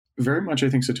very much, I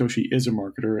think Satoshi is a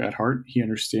marketer at heart. He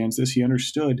understands this. He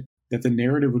understood that the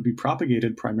narrative would be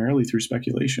propagated primarily through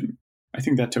speculation. I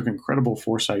think that took incredible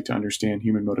foresight to understand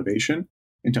human motivation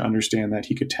and to understand that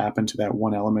he could tap into that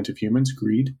one element of humans,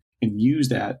 greed, and use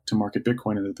that to market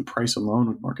Bitcoin, and that the price alone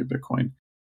would market Bitcoin.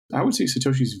 I would say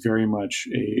Satoshi's very much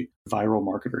a viral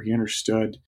marketer. He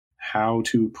understood how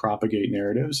to propagate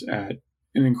narratives at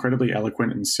an incredibly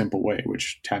eloquent and simple way,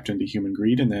 which tapped into human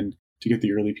greed. And then to get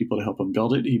the early people to help him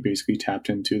build it, he basically tapped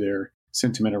into their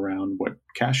sentiment around what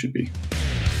cash should be.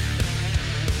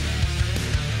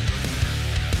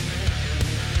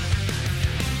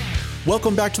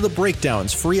 Welcome back to The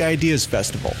Breakdown's Free Ideas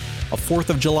Festival, a 4th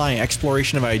of July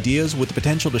exploration of ideas with the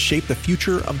potential to shape the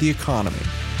future of the economy.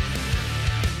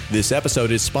 This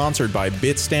episode is sponsored by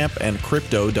Bitstamp and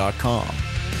Crypto.com.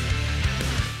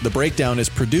 The Breakdown is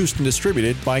produced and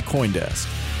distributed by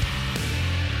CoinDesk.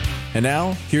 And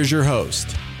now, here's your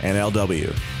host,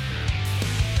 NLW.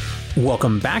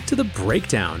 Welcome back to The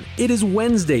Breakdown. It is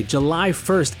Wednesday, July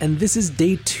 1st, and this is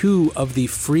day 2 of the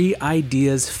Free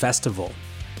Ideas Festival.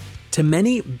 To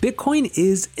many, Bitcoin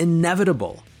is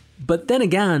inevitable. But then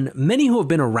again, many who have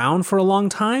been around for a long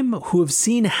time, who have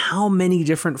seen how many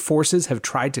different forces have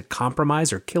tried to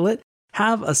compromise or kill it,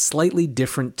 have a slightly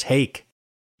different take.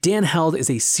 Dan Held is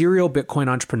a serial Bitcoin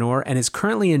entrepreneur and is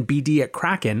currently in BD at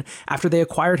Kraken after they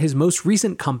acquired his most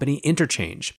recent company,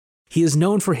 Interchange. He is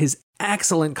known for his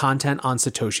excellent content on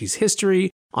Satoshi's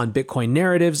history, on Bitcoin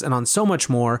narratives, and on so much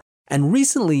more. And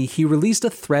recently, he released a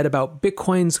thread about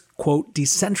Bitcoin's, quote,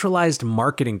 decentralized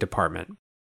marketing department.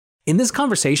 In this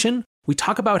conversation, we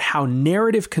talk about how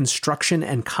narrative construction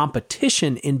and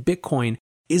competition in Bitcoin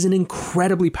is an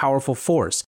incredibly powerful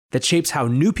force that shapes how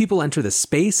new people enter the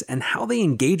space and how they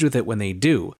engage with it when they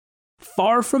do.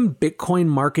 Far from Bitcoin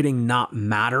marketing not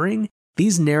mattering,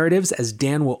 these narratives, as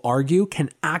Dan will argue, can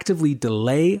actively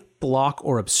delay, block,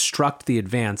 or obstruct the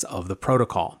advance of the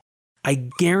protocol. I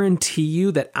guarantee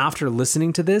you that after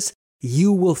listening to this,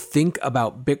 you will think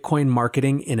about Bitcoin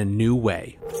marketing in a new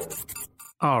way.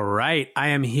 All right, I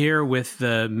am here with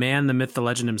the man, the myth, the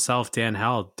legend himself, Dan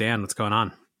Held. Dan, what's going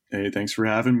on? Hey, thanks for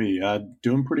having me.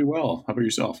 Doing pretty well. How about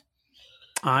yourself?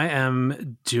 I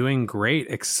am doing great.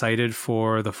 Excited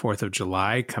for the 4th of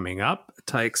July coming up.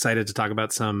 Excited to talk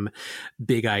about some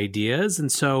big ideas.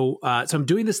 And so I'm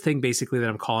doing this thing basically that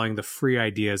I'm calling the Free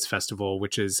Ideas Festival,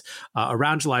 which is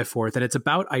around July 4th. And it's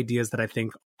about ideas that I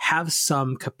think have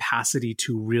some capacity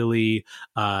to really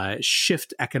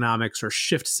shift economics or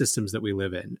shift systems that we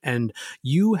live in. And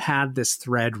you had this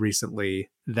thread recently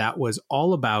that was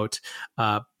all about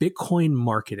Bitcoin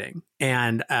marketing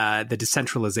and the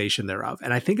decentralization thereof.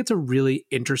 And I think it's a really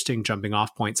interesting jumping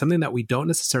off point, something that we don't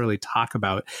necessarily talk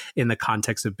about in the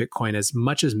context of Bitcoin as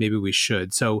much as maybe we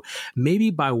should. So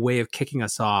maybe by way of kicking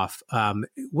us off,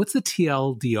 what's the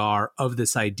TLDR of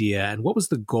this idea and what was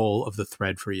the goal of the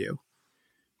thread for you?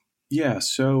 Yeah,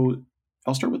 so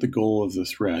I'll start with the goal of the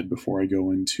thread before I go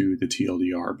into the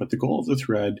TLDR. But the goal of the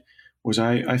thread was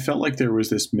I felt like there was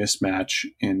this mismatch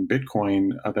in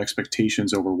Bitcoin of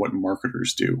expectations over what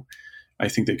marketers do. I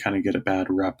think they kind of get a bad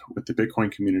rep with the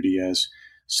Bitcoin community as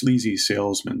sleazy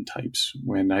salesman types,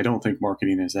 when I don't think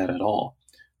marketing is that at all.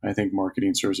 I think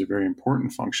marketing serves a very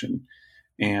important function.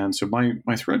 And so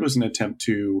my thread was an attempt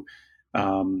to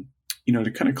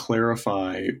to kind of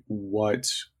clarify what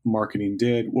marketing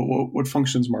did, what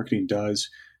functions marketing does,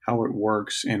 how it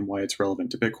works, and why it's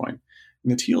relevant to Bitcoin.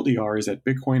 And the TLDR is that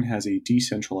Bitcoin has a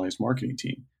decentralized marketing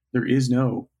team. There is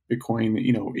no Bitcoin,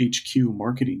 HQ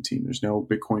marketing team. There's no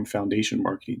Bitcoin Foundation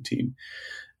marketing team.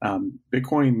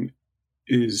 Bitcoin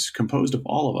is composed of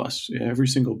all of us. Every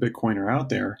single Bitcoiner out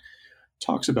there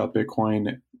talks about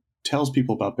Bitcoin, tells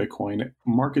people about Bitcoin,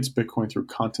 markets Bitcoin through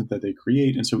content that they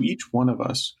create. And so each one of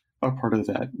us are part of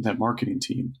that marketing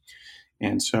team.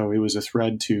 And so it was a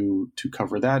thread to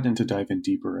cover that and to dive in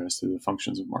deeper as to the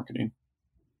functions of marketing.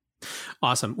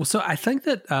 Awesome. Well, so I think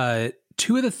that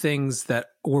two of the things that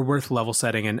were worth level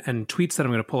setting and tweets that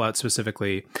I'm going to pull out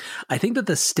specifically, I think that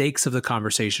the stakes of the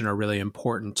conversation are really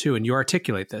important too. And you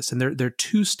articulate this, and there are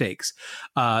two stakes.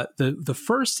 The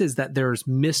first is that there's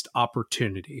missed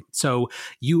opportunity. So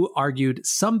you argued,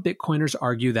 some Bitcoiners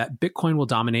argue that Bitcoin will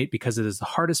dominate because it is the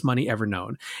hardest money ever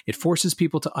known. It forces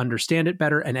people to understand it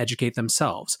better and educate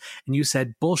themselves. And you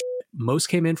said, bullshit. most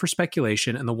came in for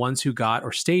speculation, and the ones who got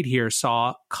or stayed here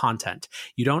saw content.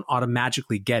 You don't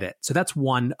automatically get it. So that's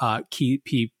one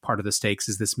key part of the stakes,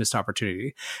 is this missed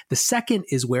opportunity. The second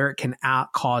is where it can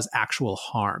cause actual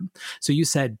harm. So you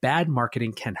said bad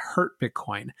marketing can hurt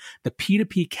Bitcoin. The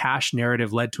P2P cash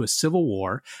narrative led to a civil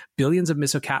war, billions of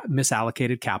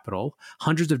misallocated capital,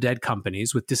 hundreds of dead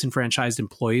companies with disenfranchised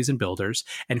employees and builders,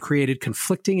 and created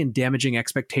conflicting and damaging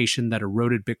expectation that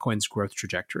eroded Bitcoin's growth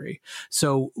trajectory.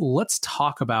 So let's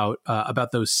talk about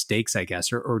those stakes, I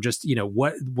guess, or just,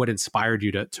 what inspired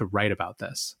you to write about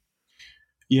this?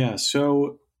 Yeah,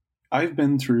 so I've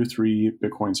been through 3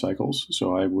 Bitcoin cycles.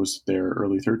 So I was there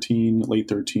early 13, late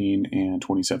 13, and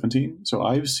 2017. So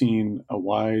I've seen a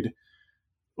wide,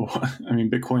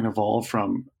 Bitcoin evolved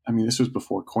from, this was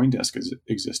before CoinDesk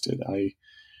existed.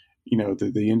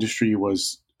 The industry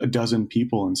was a dozen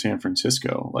people in San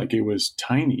Francisco. Like, it was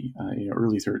tiny.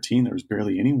 Early 13, there was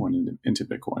barely anyone into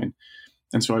Bitcoin.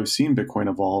 And so I've seen Bitcoin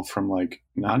evolve from, like,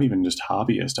 not even just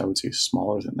hobbyists, I would say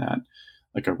smaller than that,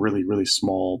 like a really, really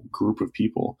small group of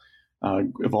people,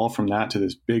 evolve from that to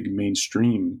this big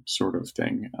mainstream sort of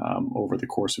thing over the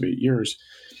course of 8 years.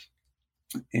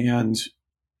 And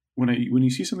when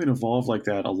you see something evolve like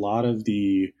that, a lot of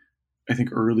the, I think,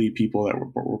 early people that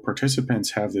were participants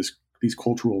have these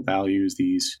cultural values,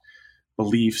 these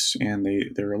beliefs, and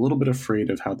they're a little bit afraid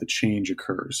of how the change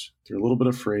occurs. They're a little bit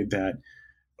afraid that,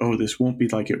 oh, this won't be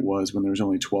like it was when there's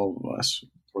only 12 of us,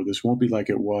 or this won't be like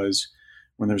it was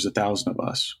when there's 1,000 of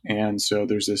us. And so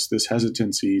there's this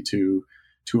hesitancy to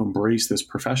embrace this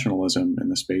professionalism in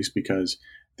the space, because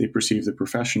they perceive the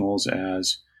professionals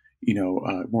as,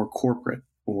 more corporate,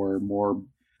 or more,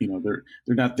 they're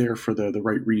not there for the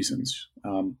right reasons.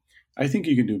 I think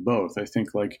you can do both. I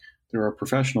think, like, there are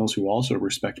professionals who also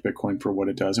respect Bitcoin for what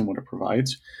it does and what it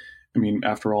provides.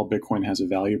 After all, Bitcoin has a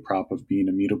value prop of being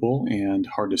immutable and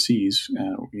hard to seize,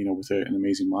 with an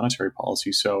amazing monetary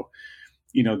policy. So,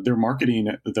 they're marketing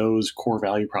those core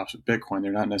value props of Bitcoin.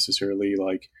 They're not necessarily,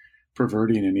 like,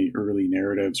 perverting any early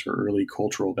narratives or early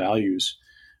cultural values.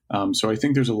 So I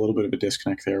think there's a little bit of a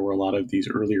disconnect there, where a lot of these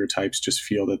earlier types just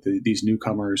feel that these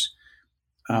newcomers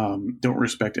don't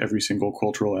respect every single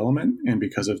cultural element. And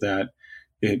because of that,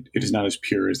 it is not as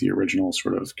pure as the original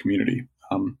sort of community.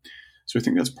 So I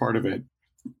think that's part of it.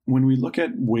 When we look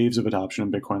at waves of adoption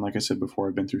in Bitcoin, like I said before,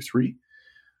 I've been through 3.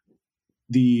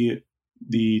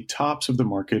 The tops of the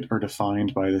market are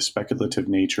defined by the speculative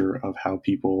nature of how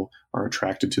people are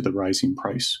attracted to the rising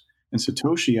price. And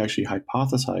Satoshi actually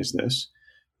hypothesized this,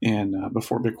 and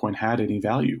before Bitcoin had any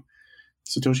value.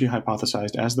 Satoshi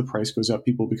hypothesized, as the price goes up,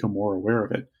 people become more aware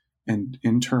of it, and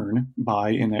in turn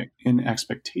buy in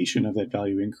expectation of that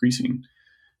value increasing.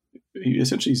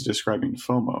 Essentially, he's describing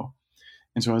FOMO.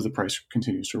 And so as the price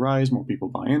continues to rise, more people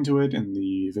buy into it, and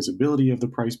the visibility of the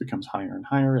price becomes higher and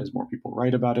higher as more people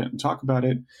write about it and talk about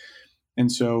it.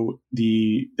 And so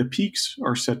the peaks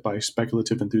are set by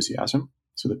speculative enthusiasm.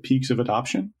 So the peaks of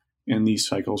adoption in these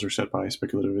cycles are set by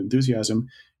speculative enthusiasm,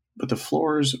 but the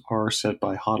floors are set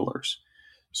by hodlers.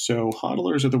 So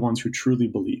hodlers are the ones who truly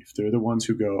believe. They're the ones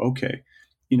who go, okay,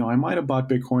 I might have bought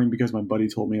Bitcoin because my buddy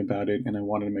told me about it and I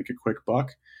wanted to make a quick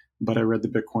buck, but I read the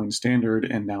Bitcoin standard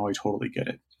and now I totally get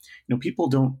it. People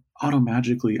don't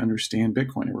automatically understand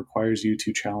Bitcoin. It requires you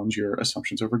to challenge your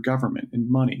assumptions over government and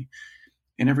money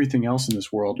and everything else in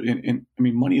this world. And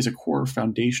money is a core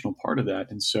foundational part of that.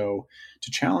 And so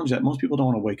to challenge that, most people don't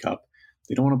want to wake up.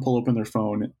 They don't want to pull open their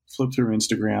phone, flip through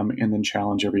Instagram, and then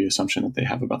challenge every assumption that they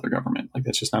have about their government. Like,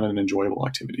 that's just not an enjoyable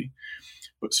activity.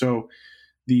 But so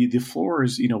the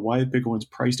floors, why Bitcoin's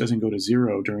price doesn't go to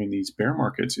zero during these bear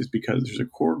markets is because there's a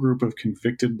core group of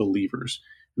convicted believers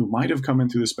who might have come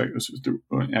into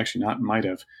actually not might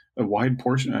have, a wide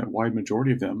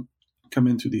majority of them come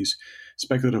into these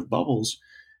speculative bubbles,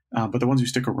 but the ones who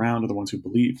stick around are the ones who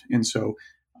believe. And so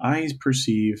I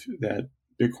perceive that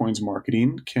Bitcoin's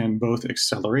marketing can both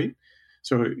accelerate.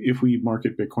 So if we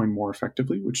market Bitcoin more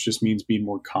effectively, which just means being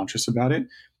more conscious about it,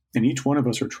 and each one of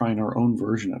us are trying our own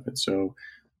version of it. So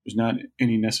there's not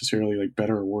any necessarily like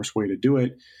better or worse way to do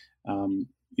it.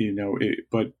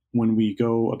 But when we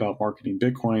go about marketing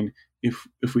Bitcoin,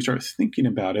 if we start thinking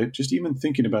about it, just even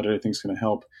thinking about it, I think is going to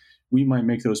help. We might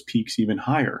make those peaks even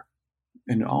higher.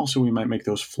 And also we might make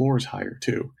those floors higher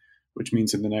too, which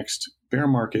means in the next bear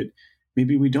market,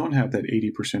 maybe we don't have that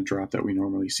 80% drop that we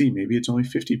normally see. Maybe it's only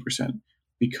 50%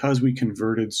 because we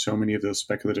converted so many of those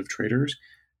speculative traders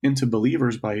into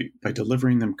believers by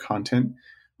delivering them content,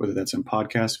 whether that's in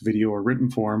podcast, video, or written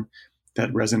form,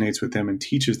 that resonates with them and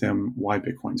teaches them why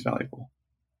Bitcoin's valuable.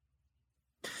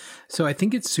 So I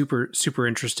think it's super, super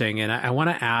interesting. And I want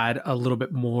to add a little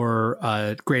bit more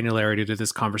granularity to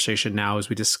this conversation now as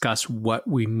we discuss what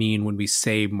we mean when we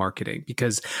say marketing,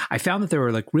 because I found that there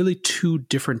were like really two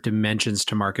different dimensions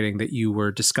to marketing that you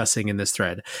were discussing in this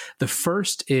thread. The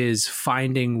first is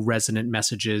finding resonant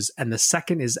messages. And the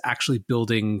second is actually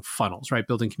building funnels, right?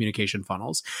 Building communication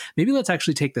funnels. Maybe let's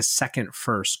actually take the second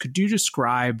first. Could you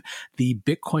describe the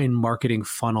Bitcoin marketing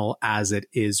funnel as it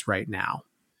is right now?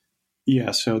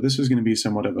 Yeah, so this is going to be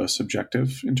somewhat of a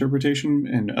subjective interpretation,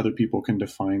 and other people can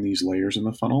define these layers in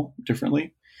the funnel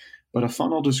differently. But a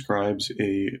funnel describes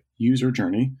a user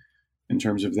journey in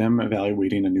terms of them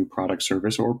evaluating a new product,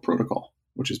 service, or protocol,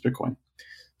 which is Bitcoin.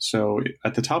 So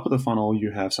at the top of the funnel,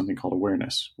 you have something called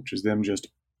awareness, which is them just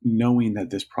knowing that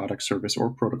this product, service,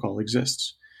 or protocol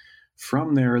exists.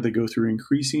 From there, they go through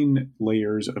increasing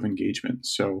layers of engagement.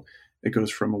 So it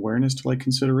goes from awareness to like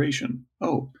consideration.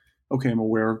 Oh, okay, I'm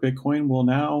aware of Bitcoin. Well,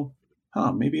 now,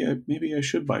 maybe I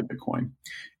should buy Bitcoin.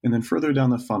 And then further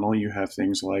down the funnel, you have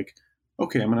things like,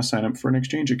 okay, I'm going to sign up for an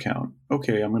exchange account.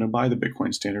 Okay, I'm going to buy the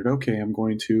Bitcoin standard. Okay, I'm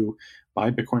going to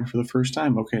buy Bitcoin for the first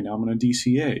time. Okay, now I'm going to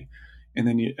DCA. And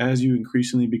then as you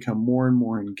increasingly become more and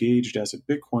more engaged as a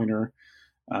Bitcoiner,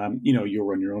 you'll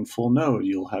run your own full node.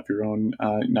 You'll have your own,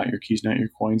 not your keys, not your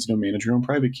coins, manage your own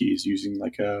private keys using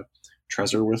like a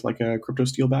Trezor with like a crypto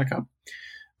steel backup.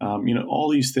 All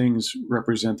these things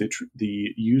represent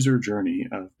the user journey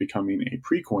of becoming a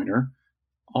pre-coiner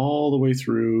all the way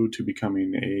through to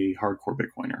becoming a hardcore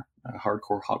Bitcoiner, a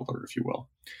hardcore hodler, if you will.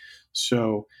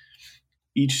 So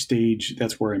each stage,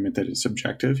 that's where I meant that it's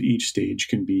subjective. Each stage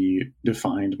can be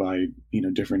defined by,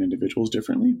 different individuals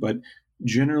differently. But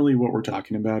generally what we're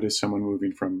talking about is someone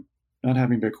moving from not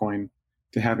having Bitcoin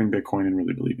to having Bitcoin and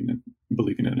really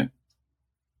believing in it.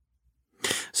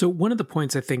 So one of the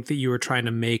points I think that you were trying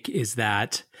to make is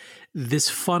that this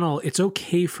funnel, it's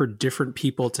okay for different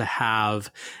people to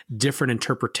have different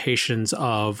interpretations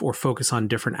of or focus on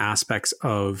different aspects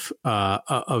of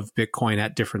Bitcoin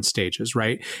at different stages,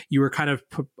 right? You were kind of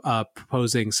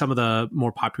proposing some of the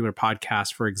more popular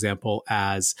podcasts, for example,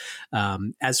 as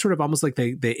sort of almost like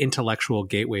the intellectual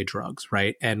gateway drugs,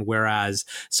 right? And whereas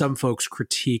some folks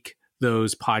critique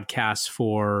those podcasts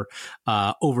for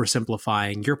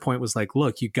oversimplifying, your point was like,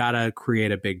 look, you got to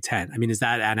create a big tent. I mean, is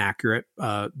that an accurate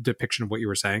depiction of what you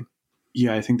were saying?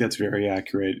 Yeah, I think that's very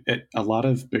accurate. A lot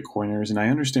of Bitcoiners, and I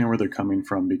understand where they're coming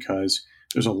from because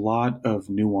there's a lot of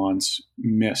nuance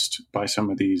missed by some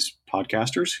of these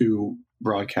podcasters who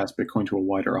broadcast Bitcoin to a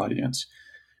wider audience.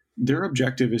 Their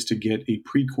objective is to get a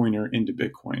pre-coiner into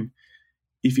Bitcoin.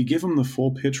 If you give them the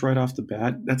full pitch right off the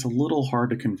bat, that's a little hard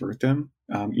to convert them.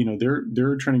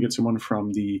 They're trying to get someone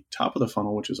from the top of the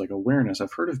funnel, which is like awareness.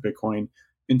 I've heard of Bitcoin,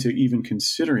 into even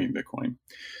considering Bitcoin.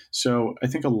 So I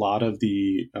think a lot of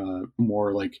the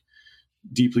more like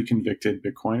deeply convicted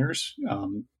Bitcoiners,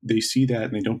 they see that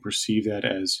and they don't perceive that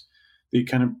as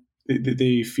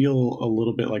they feel a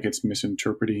little bit like it's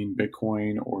misinterpreting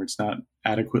Bitcoin or it's not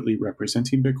adequately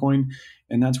representing Bitcoin.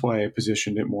 And that's why I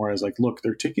positioned it more as like, look,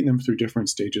 they're taking them through different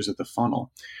stages of the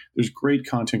funnel. There's great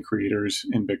content creators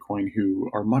in Bitcoin who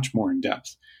are much more in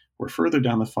depth. Where further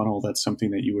down the funnel, that's something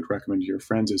that you would recommend to your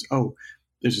friends is, oh,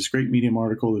 there's this great Medium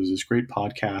article, there's this great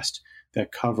podcast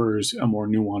that covers a more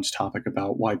nuanced topic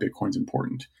about why Bitcoin's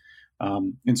important.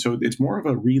 And so it's more of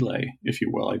a relay, if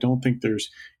you will. I don't think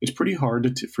it's pretty hard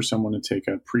for someone to take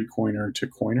a pre-coiner to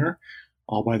coiner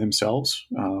all by themselves.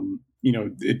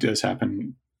 It does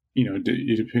happen,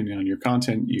 depending on your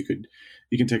content, you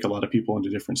can take a lot of people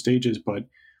into different stages, but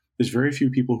there's very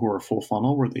few people who are full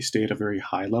funnel where they stay at a very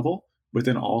high level, but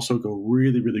then also go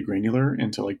really, really granular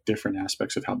into like different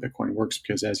aspects of how Bitcoin works.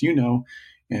 Because as you know,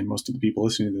 and most of the people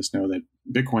listening to this know, that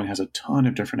Bitcoin has a ton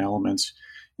of different elements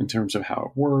in terms of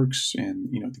how it works and,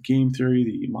 the game theory,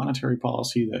 the monetary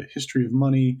policy, the history of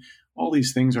money. All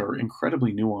these things are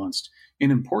incredibly nuanced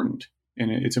and important.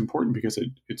 And it's important because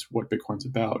it's what Bitcoin's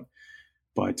about.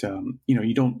 But,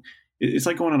 it's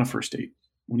like going on a first date.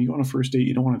 When you go on a first date,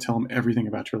 you don't want to tell them everything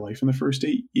about your life in the first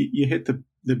date. You hit the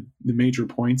major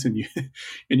points and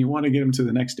you want to get them to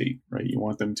the next date, right? You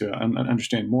want them to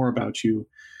understand more about you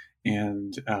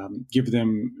and give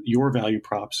them your value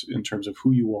props in terms of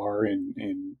who you are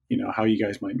and how you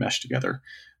guys might mesh together.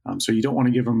 So you don't want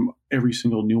to give them every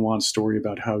single nuanced story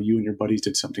about how you and your buddies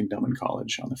did something dumb in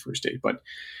college on the first date. But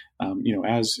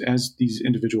as these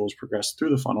individuals progress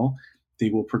through the funnel, they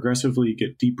will progressively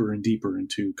get deeper and deeper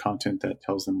into content that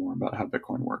tells them more about how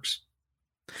Bitcoin works.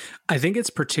 I think it's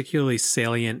particularly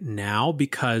salient now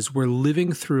because we're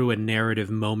living through a narrative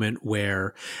moment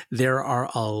where there are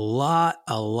a lot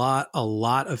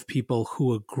of people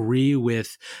who agree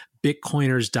with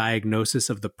Bitcoiners' diagnosis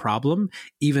of the problem,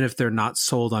 even if they're not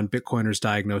sold on Bitcoiners'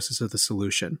 diagnosis of the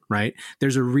solution, right?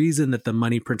 There's a reason that the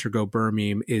money printer go burr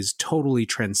meme is totally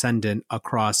transcendent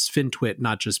across FinTwit,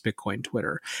 not just Bitcoin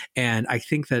Twitter. And I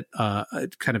think that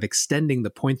kind of extending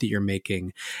the point that you're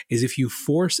making is if you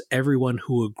force everyone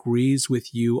who agrees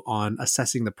with you on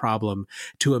assessing the problem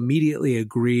to immediately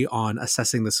agree on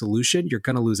assessing the solution, you're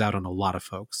going to lose out on a lot of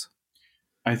folks.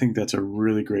 I think that's a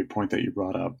really great point that you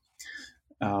brought up.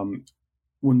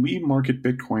 When we market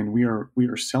Bitcoin, we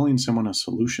are selling someone a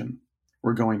solution.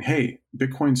 We're going, hey,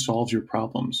 Bitcoin solves your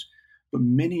problems. But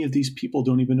many of these people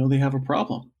don't even know they have a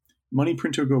problem. Money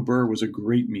printer go burr was a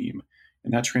great meme,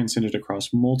 and that transcended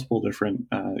across multiple different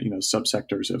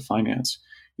subsectors of finance.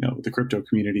 The crypto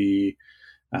community,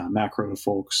 macro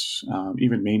folks,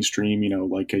 even mainstream.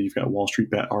 You've got Wall Street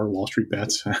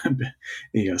Bets, a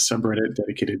subreddit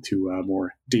dedicated to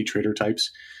more day trader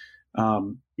types.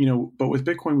 But with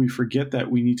Bitcoin, we forget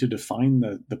that we need to define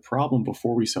the problem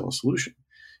before we sell a solution.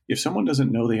 If someone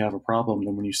doesn't know they have a problem,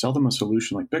 then when you sell them a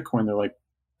solution like Bitcoin, they're like,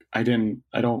 I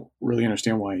don't really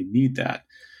understand why I need that.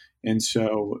 And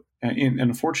so, and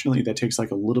unfortunately, that takes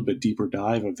like a little bit deeper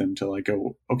dive of them to like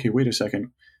go, okay, wait a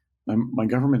second. My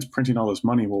government's printing all this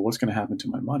money. Well, what's going to happen to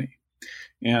my money?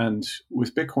 And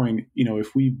with Bitcoin,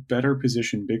 if we better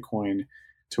position Bitcoin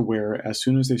to where as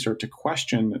soon as they start to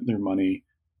question their money,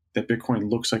 that Bitcoin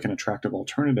looks like an attractive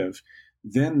alternative,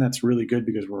 then that's really good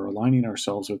because we're aligning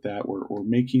ourselves with that. We're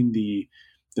making the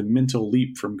mental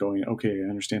leap from going, okay, I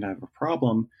understand I have a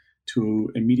problem, to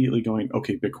immediately going,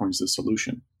 okay, Bitcoin's the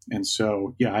solution. And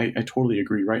so, yeah, I totally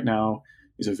agree. Right now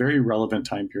is a very relevant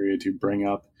time period to bring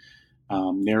up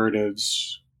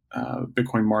narratives,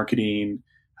 Bitcoin marketing,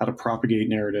 how to propagate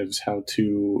narratives, how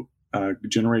to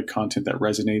generate content that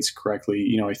resonates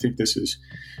correctly. I think this is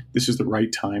the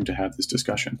right time to have this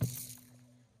discussion.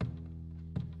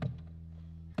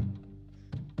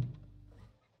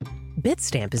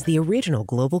 Bitstamp is the original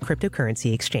global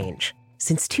cryptocurrency exchange.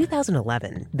 Since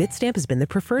 2011, Bitstamp has been the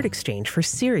preferred exchange for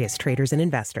serious traders and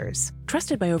investors.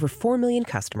 Trusted by over 4 million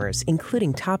customers,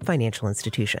 including top financial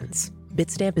institutions.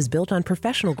 Bitstamp is built on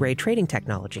professional-grade trading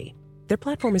technology. Their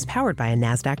platform is powered by a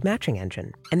NASDAQ matching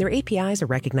engine, and their APIs are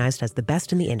recognized as the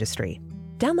best in the industry.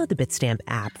 Download the Bitstamp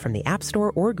app from the App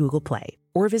Store or Google Play,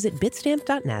 or visit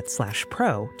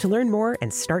bitstamp.net/pro to learn more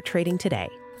and start trading today.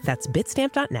 That's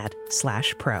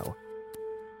bitstamp.net/pro.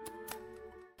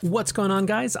 What's going on,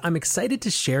 guys? I'm excited to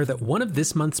share that one of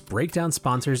this month's breakdown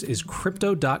sponsors is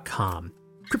Crypto.com.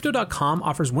 Crypto.com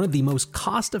offers one of the most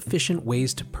cost-efficient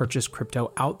ways to purchase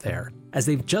crypto out there, as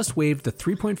they've just waived the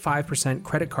 3.5%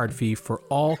 credit card fee for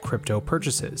all crypto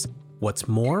purchases. What's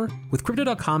more, with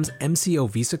Crypto.com's MCO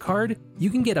Visa card, you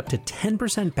can get up to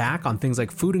 10% back on things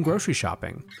like food and grocery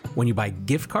shopping. When you buy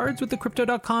gift cards with the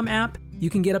Crypto.com app, you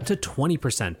can get up to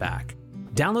 20% back.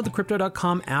 Download the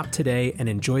Crypto.com app today and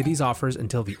enjoy these offers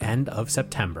until the end of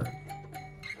September.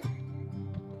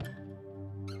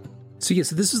 So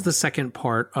this is the second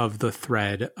part of the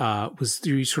thread. Was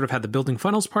you sort of had the building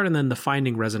funnels part and then the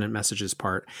finding resonant messages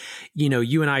part.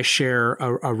 You and I share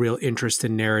a real interest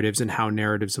in narratives and how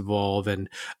narratives evolve and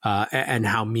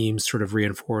how memes sort of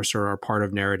reinforce or are part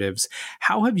of narratives.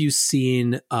 How have you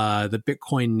seen the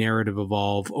Bitcoin narrative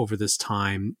evolve over this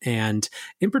time? And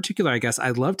in particular, I guess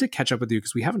I'd love to catch up with you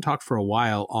because we haven't talked for a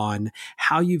while on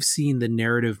how you've seen the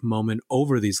narrative moment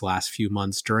over these last few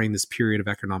months during this period of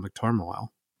economic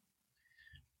turmoil.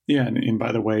 Yeah, and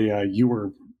by the way, you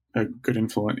were a good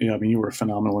influence. You were a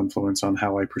phenomenal influence on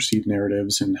how I perceive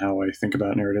narratives and how I think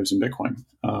about narratives in Bitcoin.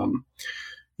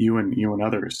 You and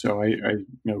others. So I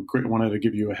wanted to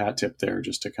give you a hat tip there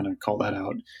just to kind of call that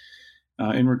out.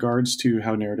 In regards to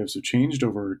how narratives have changed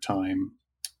over time,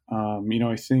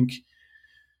 I think,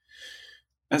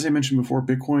 as I mentioned before,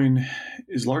 Bitcoin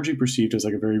is largely perceived as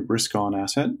like a very risk-on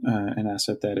asset, an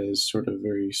asset that is sort of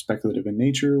very speculative in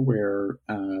nature, where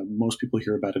most people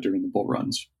hear about it during the bull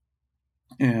runs.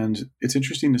 And it's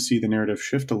interesting to see the narrative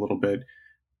shift a little bit.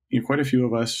 Quite a few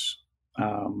of us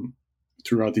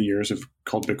throughout the years have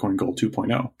called Bitcoin Gold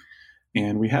 2.0.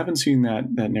 And we haven't seen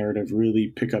that narrative really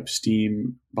pick up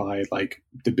steam by like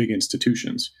the big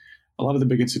institutions. A lot of the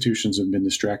big institutions have been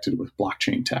distracted with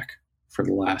blockchain tech for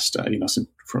the last,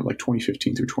 from like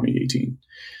 2015 through 2018.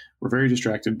 We're very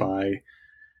distracted by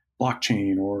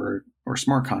blockchain or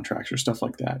smart contracts or stuff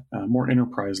like that, more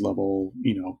enterprise level,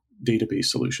 database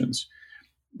solutions.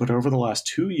 But over the last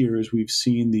 2 years, we've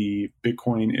seen the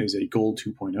Bitcoin as a Gold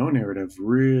 2.0 narrative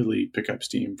really pick up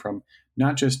steam from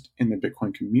not just in the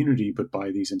Bitcoin community, but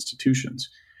by these institutions.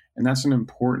 And that's an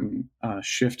important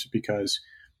shift because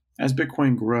as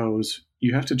Bitcoin grows,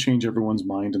 you have to change everyone's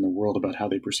mind in the world about how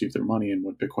they perceive their money and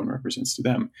what Bitcoin represents to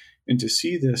them. And to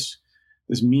see this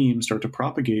meme start to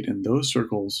propagate in those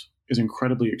circles is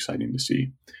incredibly exciting to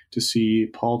see. To see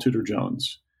Paul Tudor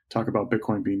Jones talk about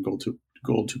Bitcoin being gold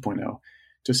 2.0,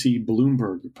 to see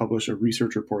Bloomberg publish a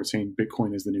research report saying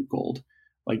Bitcoin is the new gold.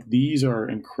 Like, these are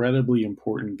incredibly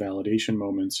important validation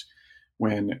moments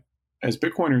when, as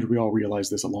Bitcoiners, we all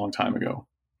realized this a long time ago.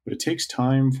 But it takes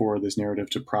time for this narrative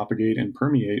to propagate and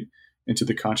permeate into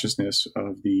the consciousness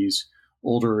of these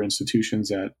older institutions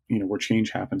that, where change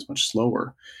happens much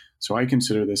slower. So I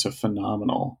consider this a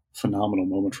phenomenal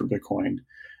moment for Bitcoin.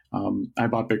 I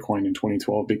bought Bitcoin in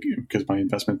 2012 because my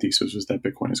investment thesis was that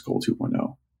Bitcoin is gold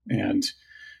 2.0. And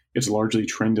it's largely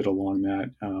trended along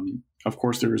that. Of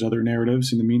course, there's other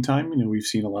narratives in the meantime. We've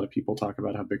seen a lot of people talk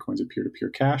about how Bitcoin's a peer-to-peer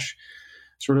cash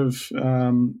sort of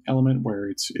element where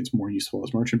it's more useful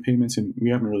as merchant payments, and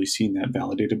we haven't really seen that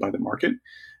validated by the market.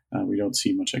 We don't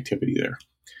see much activity there.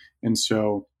 And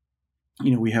so,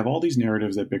 we have all these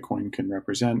narratives that Bitcoin can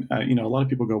represent. A lot of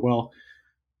people go, well,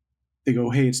 they go,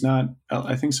 hey, it's not,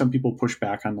 I think some people push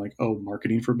back on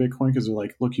marketing for Bitcoin, because they're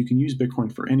like, look, you can use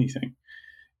Bitcoin for anything.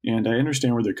 And I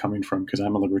understand where they're coming from, because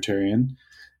I'm a libertarian,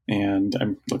 and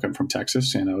I'm from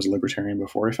Texas, and I was a libertarian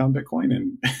before I found Bitcoin,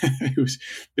 and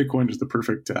Bitcoin was the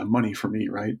perfect money for me,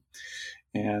 right?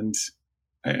 And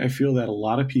I feel that a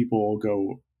lot of people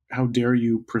go, how dare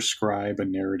you prescribe a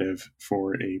narrative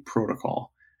for a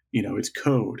protocol? It's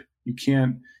code. You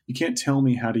can't tell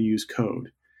me how to use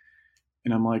code.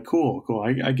 And I'm like, cool.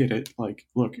 I get it. Like,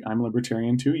 look, I'm a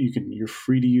libertarian too. You're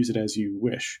free to use it as you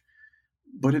wish.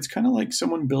 But it's kind of like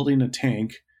someone building a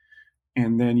tank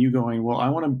and then you going, well, I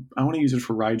want to use it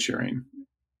for ride sharing.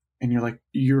 And you're like,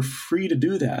 you're free to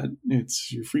do that.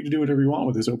 You're free to do whatever you want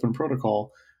with this open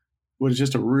protocol, but it's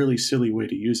just a really silly way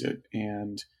to use it.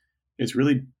 And it's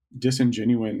really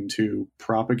disingenuous to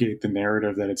propagate the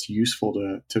narrative that it's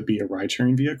useful to be a ride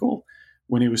sharing vehicle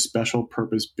when it was special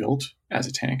purpose built as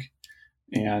a tank.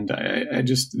 And I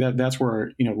just, that's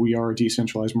where, we are a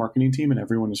decentralized marketing team and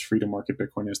everyone is free to market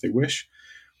Bitcoin as they wish.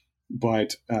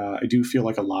 But I do feel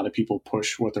like a lot of people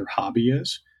push what their hobby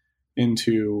is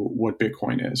into what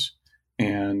Bitcoin is.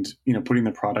 And, putting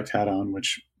the product hat on,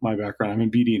 which my background, I'm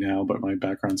in BD now, but my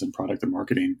background's in product and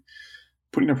marketing.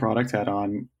 Putting a product hat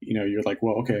on, you're like,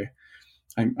 well, okay,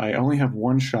 I only have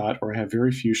one shot, or I have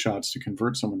very few shots to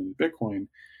convert someone into Bitcoin.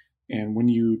 And when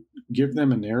you give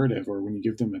them a narrative or when you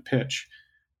give them a pitch,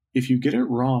 if you get it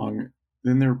wrong,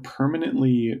 then they're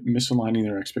permanently misaligning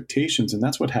their expectations. And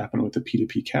that's what happened with the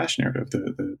P2P cash narrative,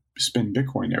 the spin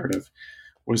Bitcoin narrative,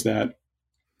 was that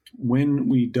when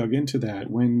we dug into that,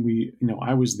 when we,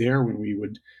 I was there when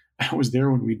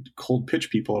we'd cold pitch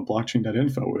people at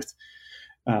blockchain.info with,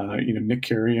 Nick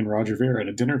Carey and Roger Ver at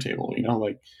a dinner table.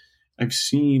 I've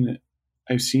seen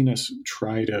us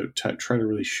try to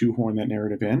really shoehorn that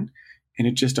narrative in, and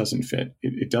it just doesn't fit.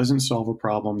 It doesn't solve a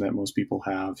problem that most people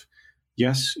have.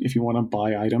 Yes, if you want to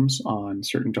buy items on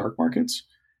certain dark markets,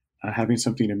 having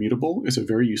something immutable is a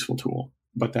very useful tool,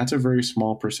 but that's a very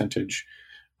small percentage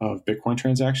of Bitcoin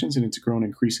transactions, and it's grown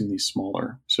increasingly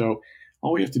smaller. So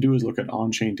all we have to do is look at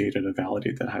on-chain data to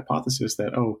validate that hypothesis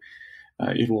that,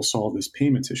 it will solve this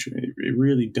payments issue. It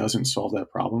really doesn't solve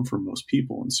that problem for most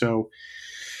people. And so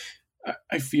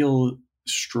I feel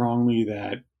strongly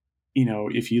that,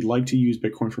 if you'd like to use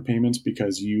Bitcoin for payments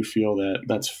because you feel that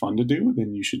that's fun to do,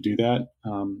 then you should do that.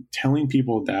 Telling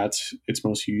people that's its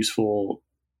most useful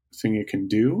thing it can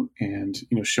do, and,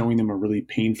 showing them a really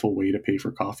painful way to pay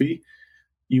for coffee,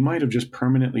 you might have just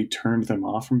permanently turned them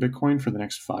off from Bitcoin for the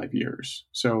next 5 years.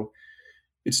 So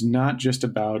it's not just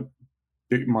about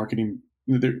marketing.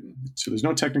 So there's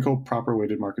no technical proper way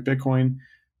to market Bitcoin.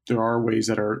 There are ways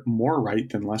that are more right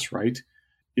than less right.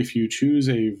 If you choose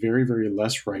a very, very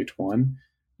less right one,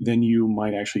 then you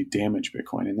might actually damage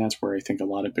Bitcoin. And that's where I think a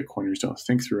lot of Bitcoiners don't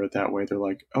think through it that way. They're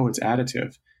like, oh, it's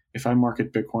additive. If I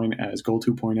market Bitcoin as gold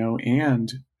 2.0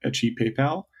 and a cheap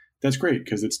PayPal, that's great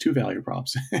because it's two value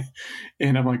props.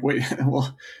 And I'm like, wait,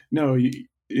 well, no,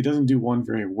 it doesn't do one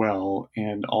very well.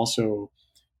 And also,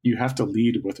 you have to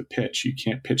lead with a pitch. You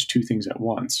can't pitch two things at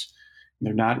once.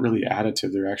 They're not really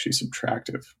additive. They're actually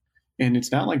subtractive. And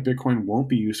it's not like Bitcoin won't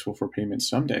be useful for payments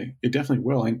someday. It definitely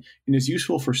will. And it's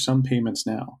useful for some payments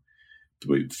now.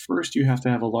 But first, you have to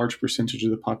have a large percentage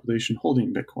of the population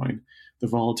holding Bitcoin. The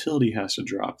volatility has to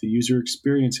drop. The user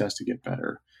experience has to get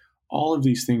better. All of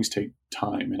these things take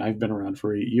time. And I've been around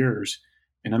for 8 years.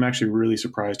 And I'm actually really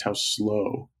surprised how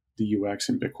slow the UX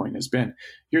in Bitcoin has been.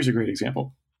 Here's a great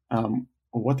example.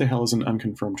 What the hell is an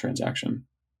unconfirmed transaction?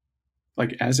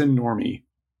 Like, as a normie,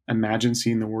 imagine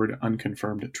seeing the word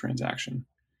unconfirmed transaction.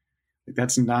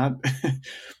 That's not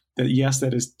that. Yes,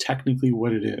 that is technically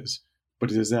what it is, but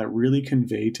does that really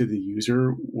convey to the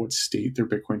user what state their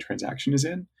Bitcoin transaction is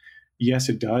in? Yes,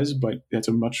 it does, but that's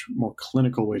a much more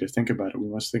clinical way to think about it. We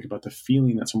must think about the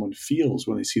feeling that someone feels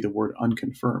when they see the word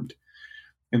unconfirmed.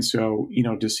 And so,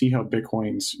 to see how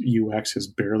Bitcoin's UX has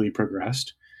barely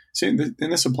progressed, and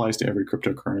this applies to every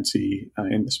cryptocurrency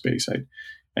in the space.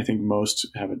 I think most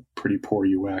have a pretty poor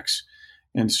UX.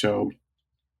 And so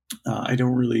I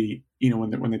don't really,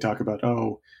 when they talk about,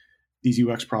 these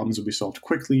UX problems will be solved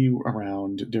quickly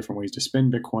around different ways to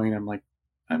spend Bitcoin, I'm like,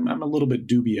 I'm a little bit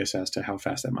dubious as to how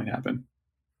fast that might happen.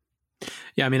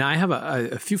 Yeah, I mean, I have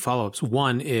a few follow-ups.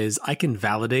 One is I can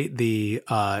validate the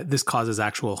this causes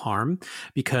actual harm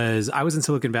because I was in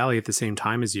Silicon Valley at the same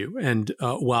time as you. And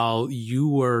while you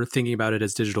were thinking about it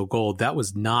as digital gold, that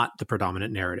was not the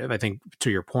predominant narrative. I think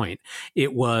to your point,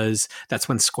 that's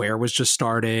when Square was just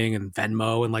starting and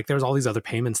Venmo and like there was all these other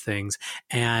payments things.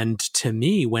 And to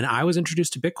me, when I was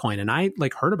introduced to Bitcoin and I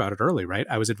like heard about it early, right?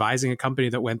 I was advising a company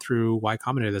that went through Y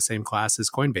Combinator, the same class as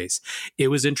Coinbase. It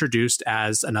was introduced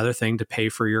as another thing to pay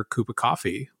for your cup of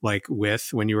coffee, like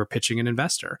when you were pitching an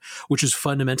investor, which is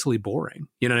fundamentally boring.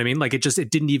 You know what I mean? Like it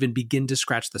didn't even begin to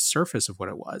scratch the surface of what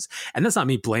it was. And that's not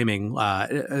me blaming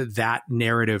that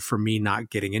narrative for me not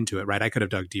getting into it, right? I could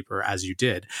have dug deeper as you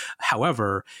did.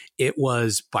 However, it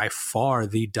was by far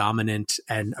the dominant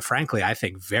and frankly, I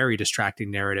think very distracting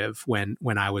narrative when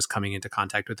I was coming into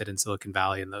contact with it in Silicon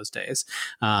Valley in those days.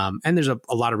 And there's a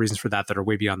lot of reasons for that are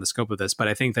way beyond the scope of this, but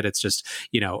I think that it's just,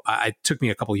 it took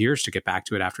me a couple years to get back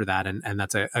to it after that. And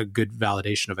that's a good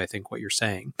validation of, I think, what you're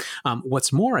saying.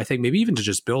 What's more, I think maybe even to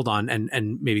just build on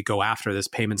and maybe go after this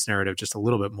payments narrative just a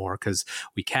little bit more because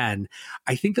we can.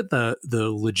 I think that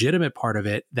the legitimate part of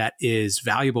it that is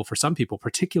valuable for some people,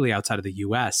 particularly outside of the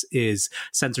US, is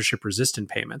censorship resistant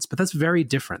payments. But that's very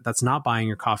different. That's not buying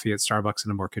your coffee at Starbucks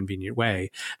in a more convenient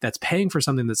way. That's paying for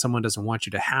something that someone doesn't want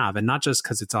you to have. And not just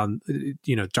because it's on,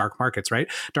 dark markets, right?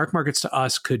 Dark markets to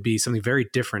us could be something very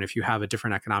different if you have a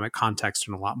different economic context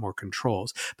and a lot more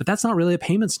controls. But that's not really a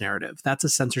payments narrative. That's a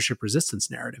censorship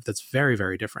resistance narrative. That's very,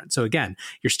 very different. So again,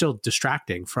 you're still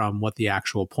distracting from what the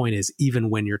actual point is, even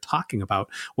when you're talking about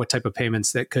what type of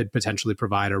payments that could potentially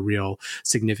provide a real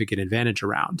significant advantage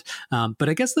around. But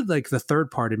I guess the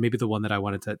third part, and maybe the one that I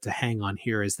wanted to hang on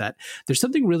here, is that there's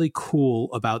something really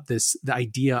cool about the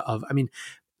idea of,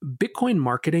 Bitcoin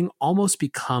marketing almost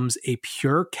becomes a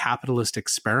pure capitalist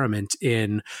experiment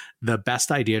in the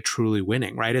best idea truly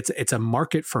winning, right? It's a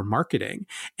market for marketing.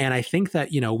 And I think that,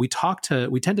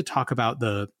 we tend to talk about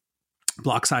the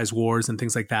block size wars and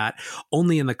things like that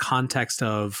only in the context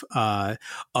of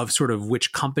sort of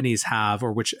which companies have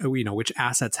or which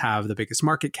assets have the biggest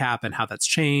market cap and how that's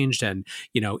changed and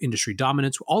industry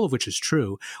dominance, all of which is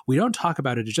true. We don't talk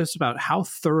about it just about how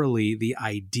thoroughly the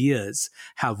ideas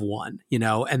have won,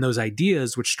 and those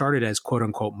ideas, which started as quote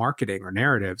unquote marketing or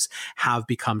narratives, have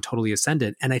become totally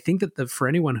ascendant. And I think that for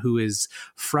anyone who is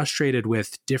frustrated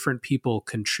with different people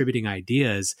contributing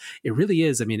ideas, it really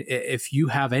is. If you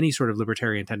have any sort of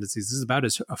libertarian tendencies, this is about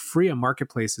as free a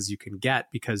marketplace as you can get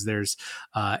because there's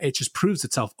it just proves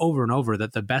itself over and over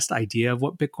that the best idea of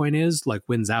what Bitcoin is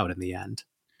wins out in the end.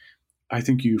 I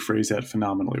think you phrase that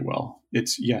phenomenally well.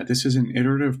 This is an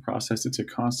iterative process. It's a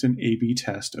constant A/B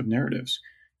test of narratives.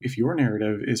 If your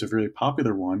narrative is a really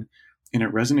popular one and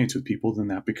it resonates with people, then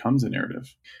that becomes a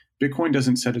narrative. Bitcoin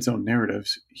doesn't set its own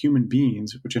narratives. Human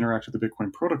beings, which interact with the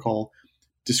Bitcoin protocol,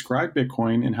 describe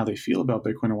Bitcoin and how they feel about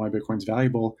Bitcoin and why Bitcoin's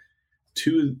valuable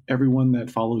to everyone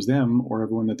that follows them or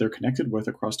everyone that they're connected with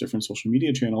across different social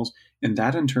media channels. And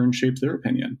that in turn shapes their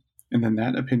opinion. And then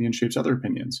that opinion shapes other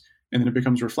opinions. And then it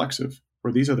becomes reflexive,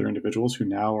 where these other individuals who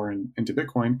now are into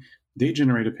Bitcoin, they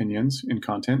generate opinions in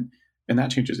content, and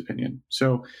that changes opinion.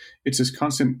 So it's this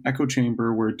constant echo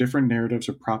chamber where different narratives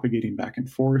are propagating back and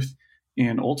forth.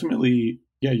 And ultimately,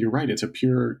 you're right. It's a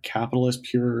pure capitalist,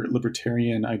 pure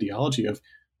libertarian ideology of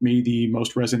may the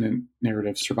most resonant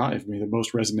narrative survive. May the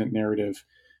most resonant narrative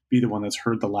be the one that's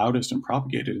heard the loudest and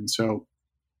propagated. And so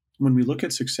when we look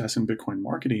at success in Bitcoin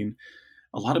marketing,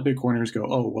 a lot of Bitcoiners go,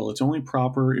 oh, well, it's only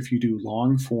proper if you do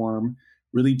long form,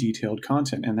 really detailed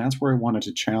content. And that's where I wanted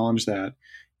to challenge that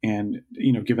and,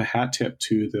 give a hat tip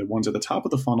to the ones at the top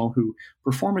of the funnel who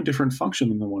perform a different function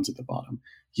than the ones at the bottom.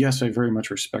 Yes, I very much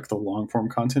respect the long form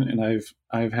content, and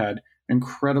I've had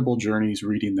incredible journeys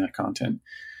reading that content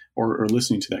or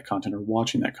listening to that content or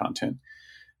watching that content.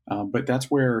 But that's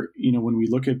where, when we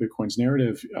look at Bitcoin's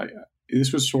narrative,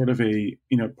 this was sort of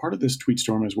part of this tweet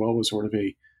storm as well was sort of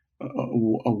a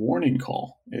warning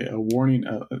call, a warning,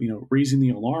 raising the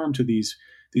alarm to these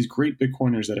these great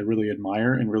Bitcoiners that I really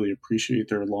admire and really appreciate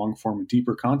their long form and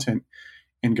deeper content,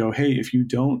 and go, hey, if you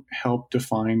don't help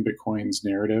define Bitcoin's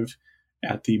narrative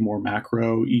at the more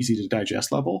macro, easy to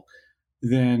digest level,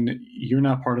 then you're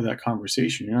not part of that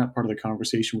conversation. You're not part of the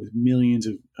conversation with millions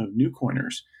of new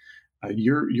coiners.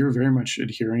 You're very much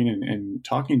adhering and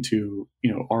talking to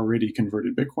already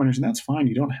converted Bitcoiners, and that's fine.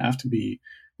 You don't have to be.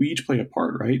 We each play a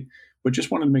part, right? But just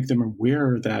wanted to make them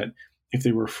aware that if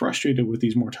they were frustrated with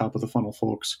these more top of the funnel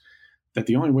folks, that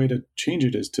the only way to change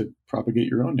it is to propagate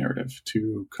your own narrative,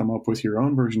 to come up with your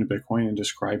own version of Bitcoin and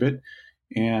describe it.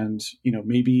 And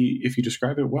maybe if you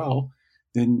describe it well,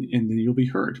 then you'll be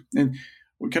heard. And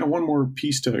kind of one more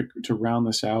piece to round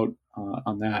this out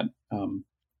on that.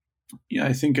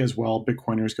 I think as well,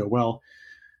 Bitcoiners go, well,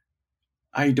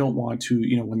 I don't want to,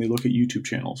 when they look at YouTube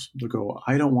channels, they'll go,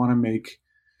 I don't want to make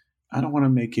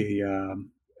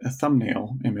a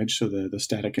thumbnail image, so the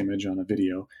static image on a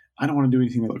video. I don't want to do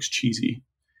anything that looks cheesy.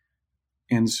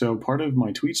 And so part of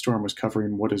my tweet storm was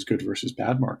covering what is good versus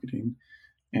bad marketing.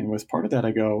 And with part of that,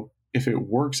 I go, if it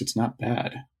works, it's not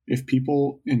bad. If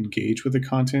people engage with the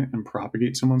content and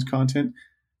propagate someone's content,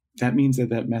 that means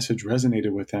that message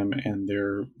resonated with them and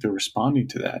they're responding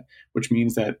to that, which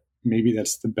means that maybe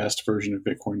that's the best version of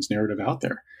Bitcoin's narrative out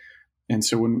there. And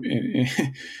so I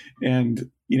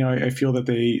feel that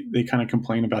they kind of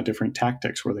complain about different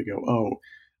tactics where they go,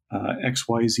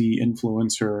 XYZ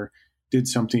influencer did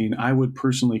something I would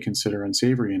personally consider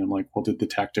unsavory. And I'm like, well, did the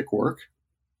tactic work?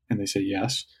 And they say,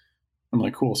 yes. I'm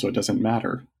like, cool. So it doesn't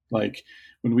matter. Like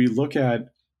when we look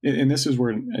at, and this is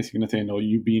where I think, Nathaniel,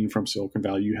 you being from Silicon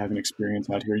Valley, you have an experience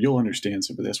out here, you'll understand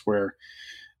some of this where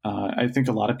I think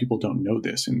a lot of people don't know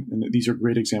this. And these are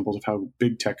great examples of how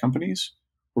big tech companies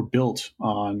were built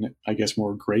on, I guess,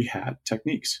 more gray hat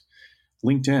techniques.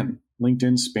 LinkedIn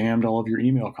spammed all of your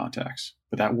email contacts,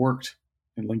 but that worked.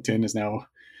 And LinkedIn is now a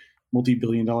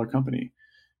multi-billion-dollar company.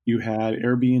 You had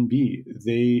Airbnb.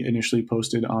 They initially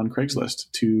posted on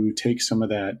Craigslist to take some of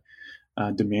that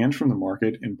demand from the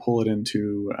market and pull it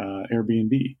into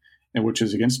Airbnb, and which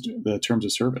is against the terms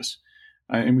of service.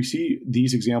 And we see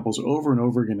these examples over and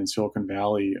over again in Silicon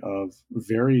Valley of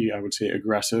very, I would say,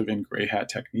 aggressive and gray hat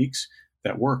techniques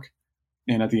that work.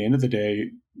 And at the end of the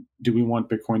day, do we want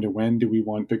Bitcoin to win? Do we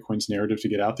want Bitcoin's narrative to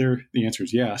get out there? The answer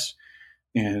is yes.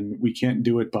 And we can't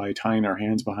do it by tying our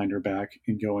hands behind our back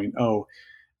and going, oh,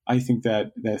 I think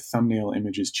that thumbnail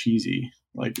image is cheesy.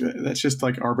 Like that's just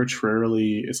like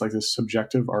arbitrarily, it's like this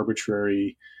subjective,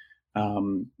 arbitrary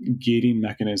gating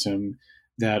mechanism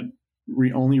that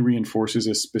only reinforces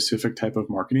a specific type of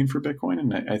marketing for Bitcoin.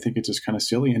 And I think it's just kind of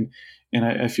silly. And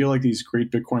I feel like these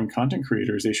great Bitcoin content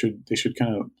creators, they should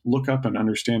kind of look up and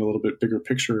understand a little bit bigger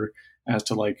picture as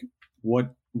to like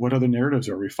what other narratives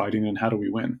are we fighting and how do we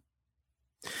win?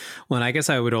 Well, and I guess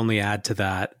I would only add to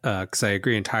that, because I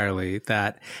agree entirely,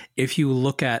 that if you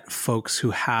look at folks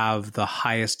who have the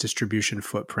highest distribution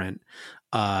footprint,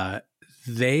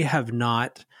 they have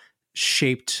not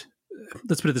shaped,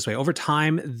 let's put it this way, over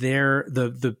time,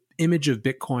 the image of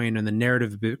Bitcoin and the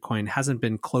narrative of Bitcoin hasn't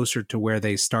been closer to where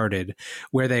they started.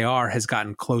 Where they are has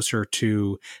gotten closer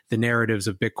to the narratives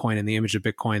of Bitcoin and the image of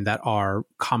Bitcoin that are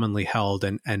commonly held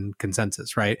and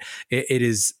consensus, right?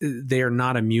 They are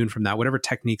not immune from that. Whatever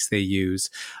techniques they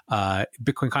use,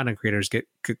 Bitcoin content creators get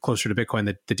closer to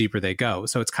Bitcoin the deeper they go.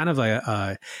 So it's kind of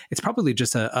it's probably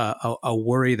just a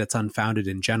worry that's unfounded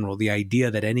in general. The idea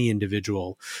that any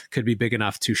individual could be big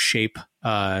enough to shape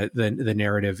the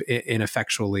narrative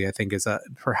ineffectually, I think, is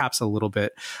perhaps a little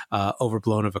bit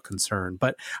overblown of a concern.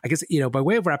 But I guess, by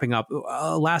way of wrapping up,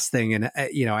 last thing, and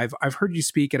I've heard you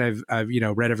speak, and I've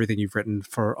read everything you've written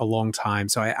for a long time,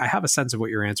 so I have a sense of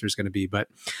what your answer is going to be. But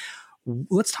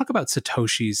let's talk about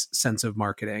Satoshi's sense of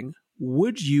marketing.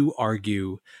 Would you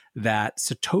argue that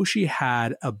Satoshi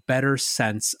had a better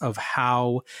sense of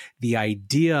how the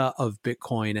idea of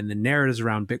Bitcoin and the narratives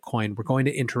around Bitcoin were going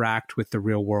to interact with the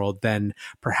real world than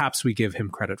perhaps we give him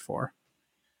credit for?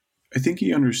 I think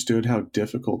he understood how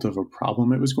difficult of a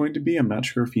problem it was going to be. I'm not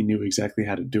sure if he knew exactly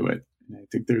how to do it. And I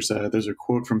think there's a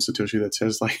quote from Satoshi that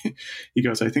says, like, he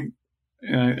goes, I think,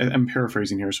 and I'm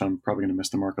paraphrasing here, so I'm probably going to miss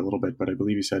the mark a little bit, but I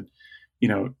believe he said,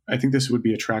 I think this would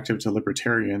be attractive to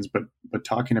libertarians, but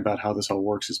talking about how this all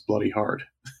works is bloody hard.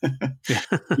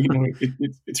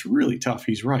 It's really tough.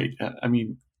 He's right. I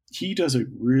mean, he does a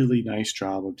really nice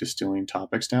job of distilling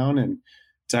topics down, and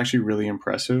it's actually really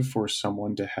impressive for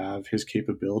someone to have his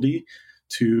capability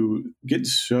to get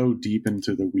so deep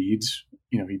into the weeds.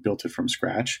 He built it from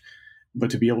scratch, but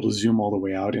to be able to zoom all the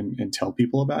way out and tell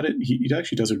people about it, he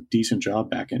actually does a decent job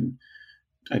back in,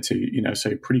 I'd say,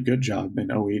 say a pretty good job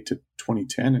in 08 to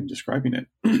 2010 in describing it.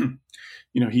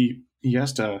 he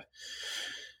has to,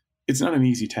 it's not an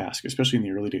easy task, especially in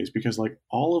the early days, because like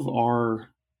all of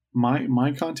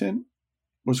my content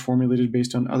was formulated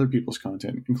based on other people's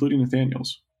content, including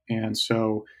Nathaniel's. And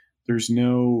so there's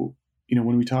no,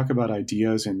 when we talk about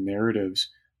ideas and narratives,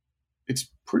 it's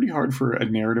pretty hard for a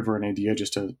narrative or an idea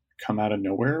just to come out of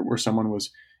nowhere where someone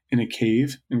was in a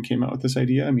cave and came out with this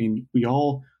idea. I mean, we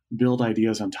all build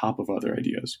ideas on top of other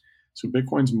ideas. So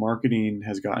Bitcoin's marketing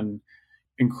has gotten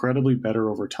incredibly better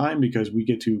over time because we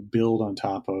get to build on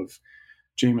top of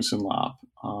Jameson Lopp,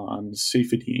 on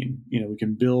Safedine. We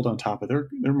can build on top of their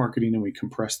marketing, and we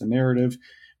compress the narrative,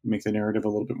 make the narrative a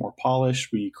little bit more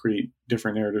polished. We create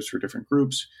different narratives for different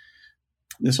groups.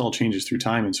 This all changes through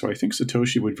time. And so I think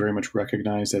Satoshi would very much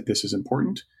recognize that this is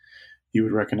important. He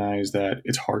would recognize that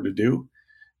it's hard to do.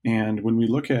 And when we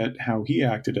look at how he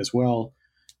acted as well,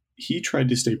 he tried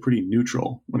to stay pretty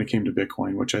neutral when it came to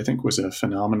Bitcoin, which I think was a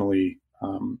phenomenally,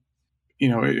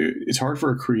 it's hard for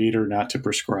a creator not to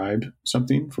prescribe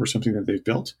something for something that they've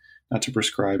built, not to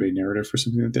prescribe a narrative for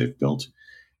something that they've built.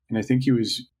 And I think he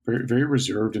was very, very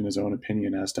reserved in his own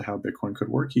opinion as to how Bitcoin could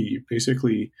work. He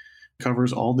basically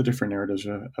covers all the different narratives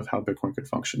of how Bitcoin could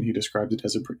function. He describes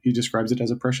it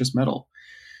as a precious metal.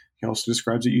 He also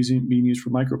describes it being used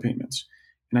for micropayments.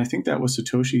 And I think that was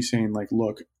Satoshi saying, like,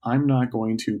 look, I'm not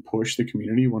going to push the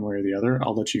community one way or the other.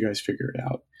 I'll let you guys figure it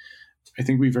out. I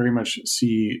think we very much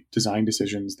see design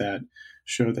decisions that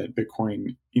show that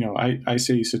Bitcoin, I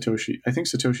say Satoshi, I think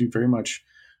Satoshi very much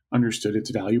understood its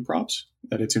value props,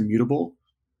 that it's immutable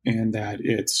and that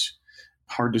it's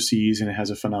hard to seize and it has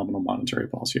a phenomenal monetary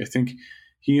policy. I think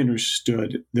he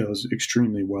understood those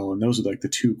extremely well. And those are like the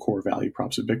two core value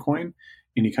props of Bitcoin.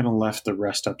 And he kind of left the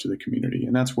rest up to the community.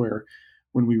 And that's where,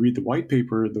 when we read the white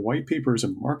paper is a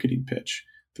marketing pitch.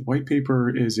 The white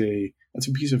paper that's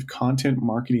a piece of content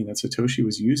marketing that Satoshi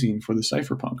was using for the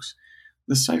cypherpunks.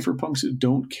 The cypherpunks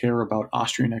don't care about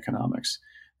Austrian economics.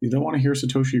 They don't want to hear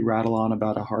Satoshi rattle on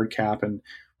about a hard cap and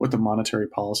what the monetary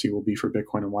policy will be for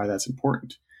Bitcoin and why that's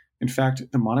important. In fact,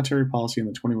 the monetary policy and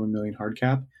the 21 million hard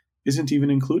cap isn't even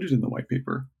included in the white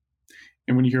paper.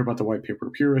 And when you hear about the white paper,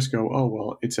 purists go, oh,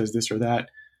 well, it says this or that.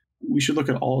 We should look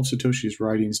at all of Satoshi's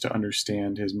writings to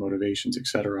understand his motivations,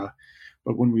 etc.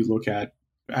 But when we look at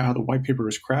how the white paper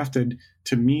is crafted,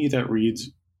 to me, that reads,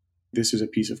 this is a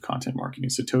piece of content marketing.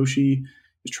 Satoshi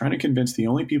is trying to convince the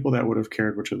only people that would have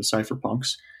cared, which are the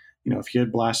cypherpunks. If he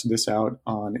had blasted this out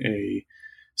on a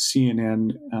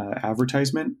CNN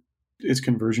advertisement, its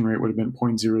conversion rate would have been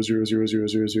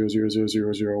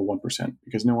 0.00000000001%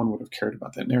 because no one would have cared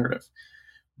about that narrative.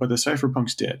 But the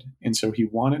cypherpunks did. And so he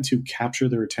wanted to capture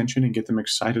their attention and get them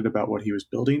excited about what he was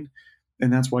building.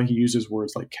 And that's why he uses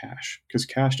words like cash, because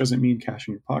cash doesn't mean cash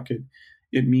in your pocket.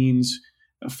 It means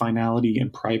finality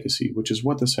and privacy, which is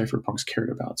what the cypherpunks cared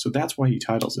about. So that's why he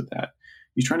titles it that.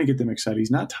 He's trying to get them excited.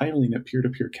 He's not titling it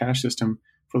peer-to-peer cash system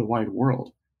for the wide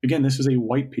world. Again, this is a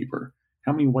white paper.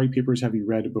 How many white papers have you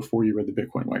read before you read the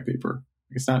Bitcoin white paper?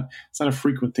 It's not a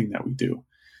frequent thing that we do.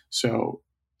 So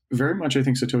very much, I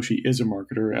think Satoshi is a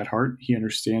marketer at heart. He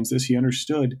understands this. He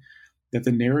understood that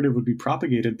the narrative would be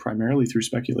propagated primarily through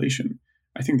speculation.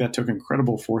 I think that took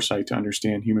incredible foresight to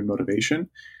understand human motivation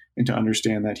and to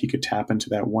understand that he could tap into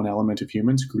that one element of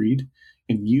humans, greed,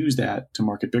 and use that to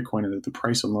market Bitcoin, and that the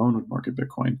price alone would market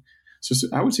Bitcoin. So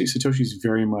I would say Satoshi's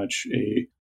very much a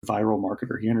viral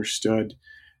marketer. He understood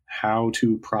how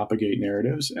to propagate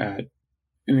narratives at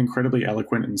an incredibly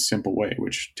eloquent and simple way,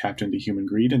 which tapped into human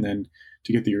greed. And then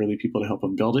to get the early people to help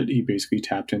him build it, he basically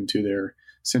tapped into their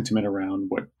sentiment around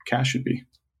what cash should be.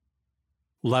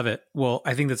 Love it. Well,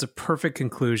 I think that's a perfect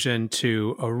conclusion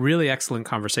to a really excellent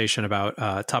conversation about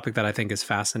a topic that I think is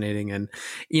fascinating. And,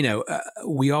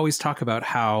 we always talk about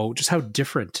how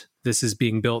different this is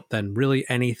being built than really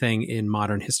anything in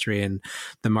modern history, and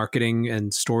the marketing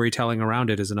and storytelling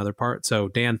around it is another part. So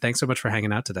Dan, thanks so much for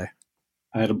hanging out today.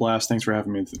 I had a blast. Thanks for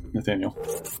having me, Nathaniel.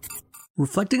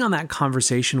 Reflecting on that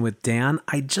conversation with Dan,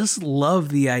 I just love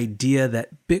the idea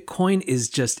that Bitcoin is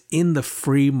just in the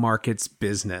free markets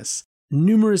business.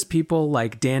 Numerous people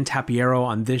like Dan Tapiero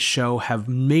on this show have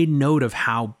made note of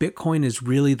how Bitcoin is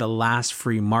really the last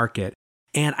free market.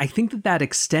 And I think that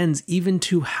extends even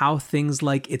to how things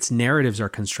like its narratives are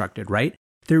constructed, right?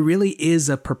 There really is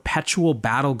a perpetual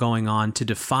battle going on to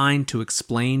define, to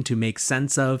explain, to make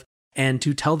sense of, and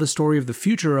to tell the story of the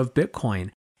future of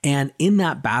Bitcoin. And in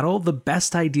that battle, the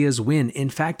best ideas win. In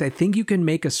fact, I think you can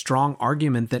make a strong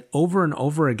argument that over and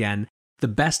over again, the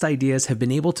best ideas have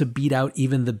been able to beat out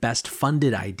even the best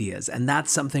funded ideas. And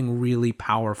that's something really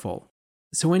powerful.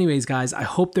 So anyways, guys, I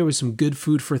hope there was some good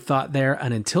food for thought there.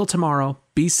 And until tomorrow,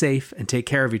 be safe and take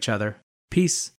care of each other. Peace.